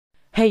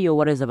Hey yo,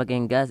 what is up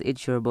again guys?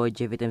 It's your boy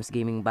JVTimes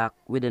Gaming back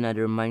with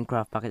another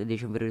Minecraft Pocket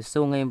Edition video.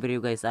 So ngayong video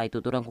guys ay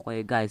tuturuan ko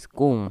kayo guys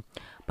kung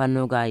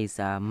paano guys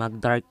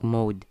mag dark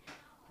mode.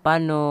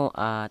 Paano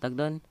tag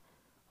doon?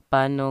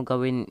 Paano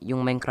gawin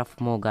yung Minecraft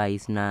mo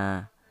guys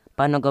na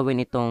paano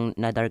gawin itong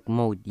na dark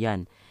mode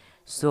yan.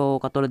 So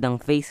katulad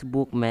ng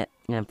Facebook,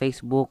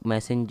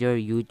 Messenger,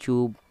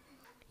 YouTube,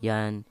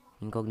 yan,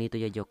 incognito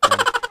ya joke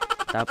lang.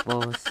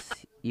 Tapos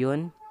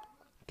yun,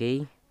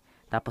 okay?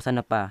 Tapos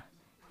ano pa?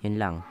 Yun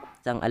lang.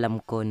 Ang alam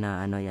ko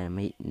na ano yan,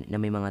 may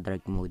mga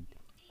dark mode.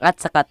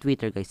 At saka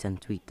Twitter guys, yan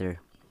Twitter.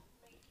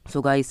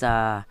 So guys,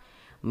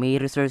 may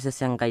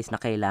resources yan guys na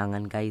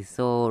kailangan guys.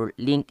 So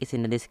link is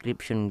in the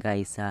description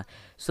guys.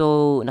 So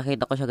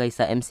nakita ko siya guys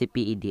sa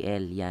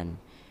MCPEDL yan.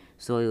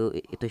 So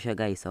ito siya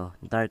guys,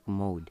 dark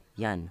mode.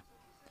 Yan.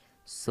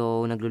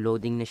 So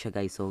naglo-loading na siya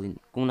guys. So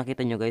kung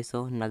nakita nyo guys,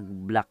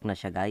 nag-black na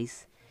siya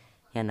guys.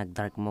 Yan,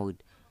 nag-dark mode.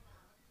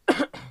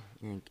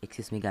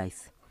 Excuse me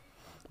guys.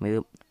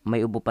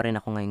 May ubo pa rin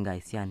ako ngayon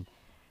guys, yan.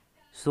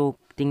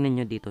 So tingnan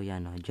nyo dito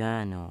yan,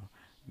 dyan,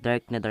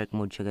 dark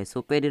mode siya guys.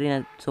 So pwede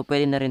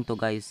na rin to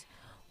guys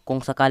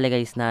kung sakali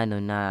guys na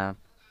na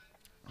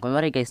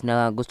kunwari guys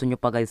na gusto nyo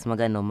pa guys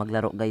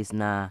maglaro guys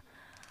na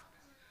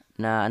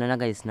na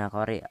guys na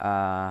kunwari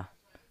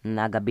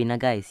na gabi na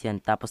guys,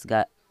 yan. Tapos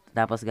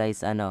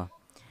guys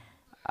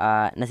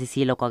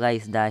nasisilaw ka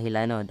guys dahil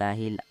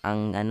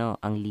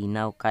ang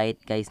linaw kahit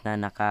guys na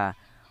naka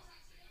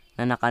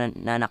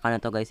na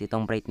to guys,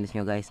 itong brightness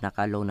nyo guys,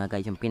 naka-low na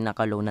guys, yung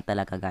pinaka-low na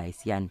talaga guys,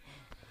 yan.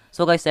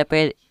 So guys,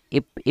 pwede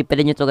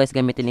nyo to guys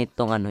gamitin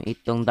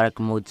itong dark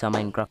mode sa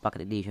Minecraft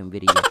Pocket Edition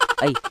video.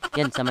 Ay,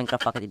 yan, sa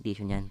Minecraft Pocket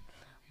Edition yan.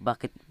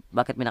 Bakit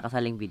may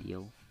nakasaling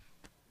video?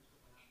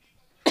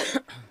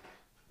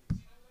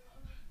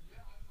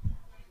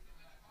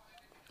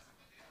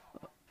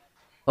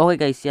 Okay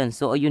guys, yan.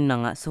 So ayun na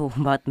nga. So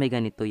bakit may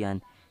ganito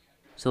yan?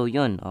 So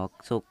yun,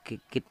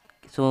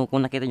 so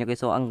kung nakita nyo guys,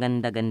 so ang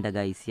ganda-ganda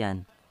guys,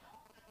 yan.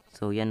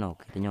 So yan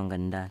kita nyo ang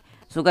ganda.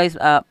 So guys,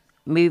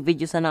 may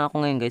video sana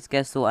ako ngayon guys,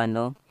 kaso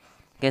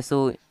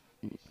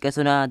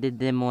na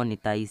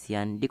de-demonetize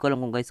yan. Di ko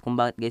alam kung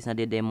bakit guys na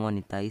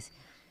de-demonetize.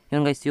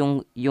 Yun guys,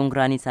 yung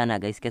granny sana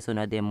guys, kaso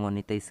na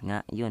demonetize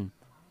nga, yun.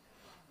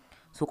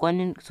 So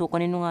kanino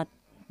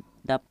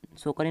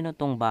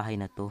tong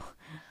bahay na to?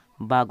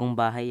 Bagong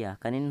bahay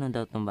Kanino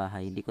daw tong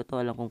bahay? Di ko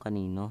to alam kung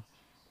kanino.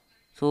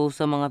 So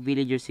sa mga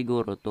villagers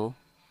siguro to.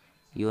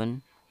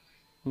 Yun.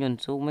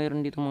 So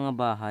mayroon dito mga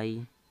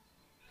bahay.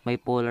 May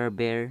polar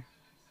bear,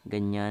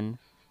 ganyan.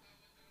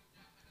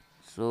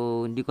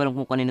 So hindi ko alam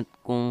kung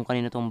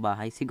kanino tong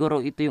bahay.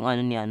 Siguro ito yung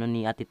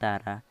ni Ate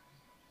Tara.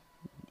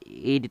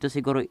 Dito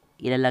siguro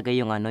ilalagay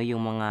yung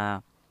yung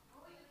mga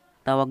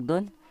tawag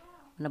doon.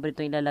 Ano ba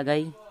dito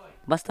ilalagay?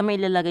 Basta may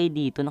ilalagay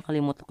dito.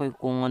 Nakalimutan ko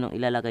kung anong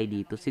ilalagay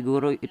dito.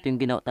 Siguro ito yung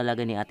ginawa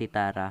talaga ni Ate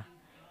Tara.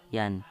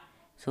 Yan.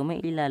 So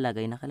may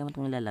ilalagay.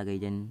 Nakalimutan kong ilalagay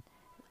dyan.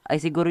 Ay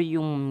siguro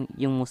yung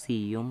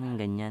museum, yung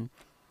ganyan.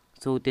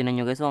 So tinan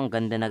nyo guys, ang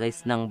ganda na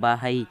guys ng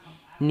bahay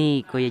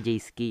ni Kuya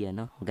Jayski,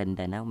 Ang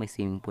ganda na, may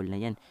swimming pool na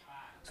yan.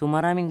 So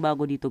maraming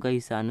bago dito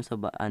guys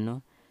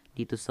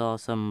dito sa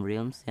some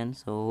realms yan.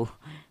 So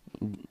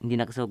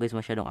hindi na kasi guys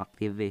masyadong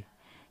active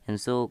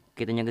Yan, so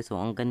kita nyo guys,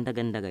 ang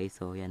ganda-ganda guys.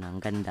 So yan, ang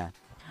ganda.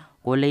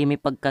 Kulay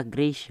may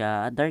pagka-gray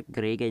siya, dark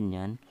gray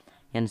ganyan.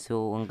 Yan,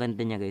 so ang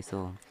ganda niya guys.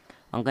 So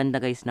ang ganda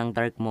guys ng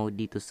dark mode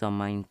dito sa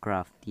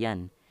Minecraft.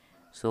 Yan.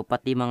 So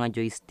pati mga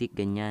joystick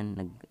ganyan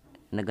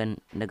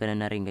nagana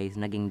na rin guys,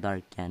 naging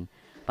dark yan.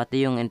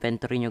 Pati yung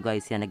inventory nyo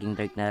guys, yan naging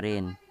dark na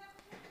rin.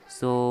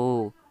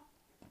 So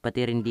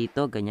pati rin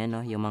dito ganyan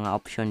yung mga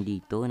option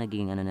dito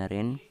naging na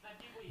rin,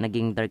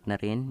 naging dark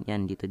na rin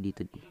yan dito.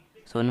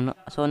 So ano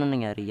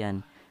nangyari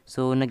yan?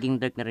 So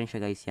naging dark na rin siya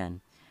guys, yan.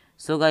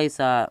 So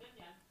guys,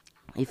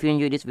 if you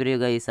enjoyed this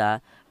video guys,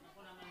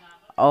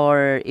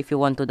 or if you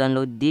want to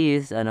download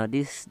this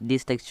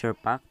texture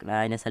pack,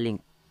 nasa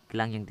link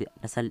lang yung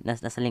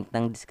nasa link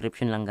ng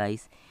description lang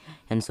guys.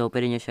 And so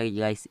pwede nyo siya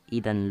guys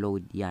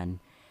i-download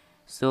yan.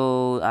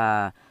 So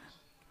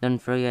don't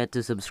forget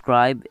to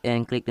subscribe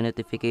and click the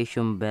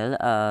notification bell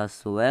as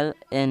well,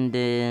 and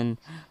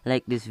then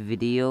like this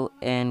video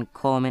and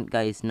comment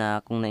guys na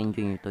kung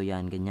na-enjoy nyo to,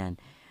 yan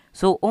ganyan.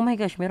 So oh my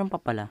gosh, meron pa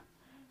pala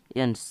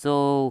yan.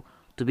 So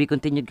to be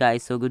continued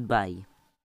guys, so goodbye.